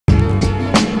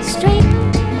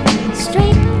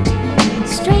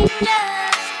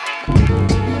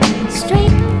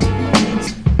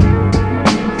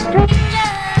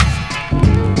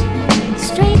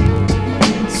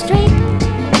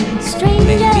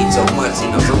honest,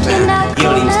 you know, sometimes you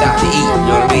don't even stop to eat, you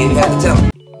know what I mean? You have to tell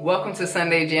them. Welcome to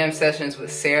Sunday Jam Sessions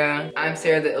with Sarah. I'm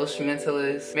Sarah the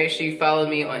Illstrumentalist. Make sure you follow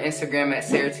me on Instagram at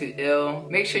Sarah2ill.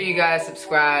 Make sure you guys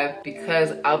subscribe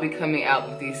because I'll be coming out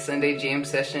with these Sunday Jam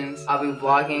Sessions. I'll be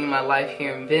vlogging my life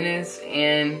here in Venice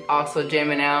and also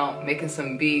jamming out, making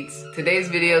some beats. Today's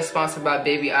video is sponsored by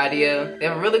Baby Audio. They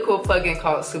have a really cool plugin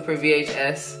called Super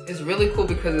VHS. It's really cool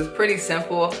because it's pretty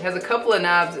simple. It has a couple of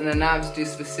knobs and the knobs do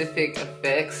specific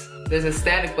effects. There's a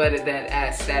static button that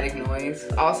adds static noise.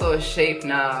 Also a shape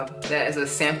knob that is a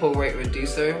sample rate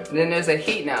reducer. And then there's a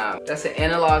heat knob that's an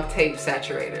analog tape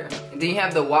saturator. And then you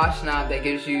have the wash knob that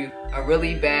gives you a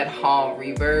really bad hall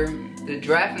reverb. The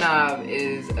draft knob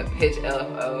is a pitch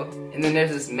LFO. And then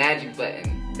there's this magic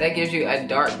button that gives you a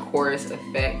dark chorus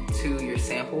effect to your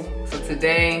sample. So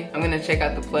today, I'm gonna check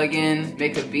out the plugin,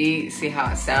 make a beat, see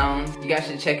how it sounds. You guys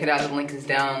should check it out, the link is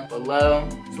down below.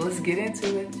 So let's get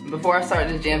into it. Before I start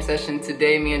this jam session,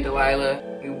 today me and Delilah,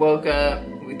 we woke up,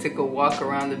 we took a walk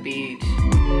around the beach.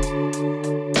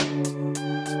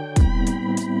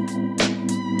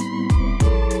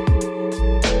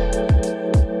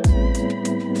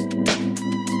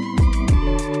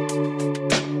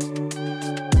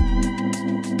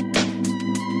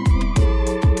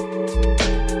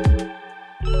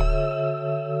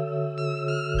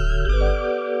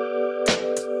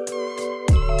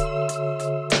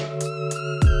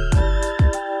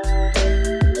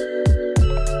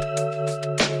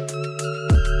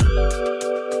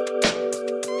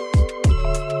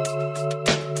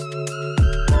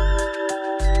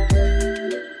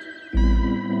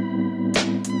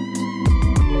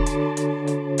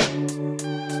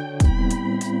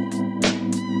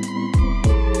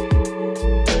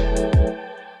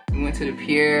 To the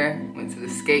pier, went to the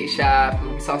skate shop,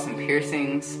 we saw some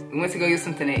piercings. We went to go get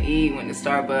something to eat, went to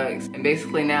Starbucks, and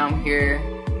basically now I'm here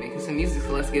making some music,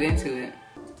 so let's get into it.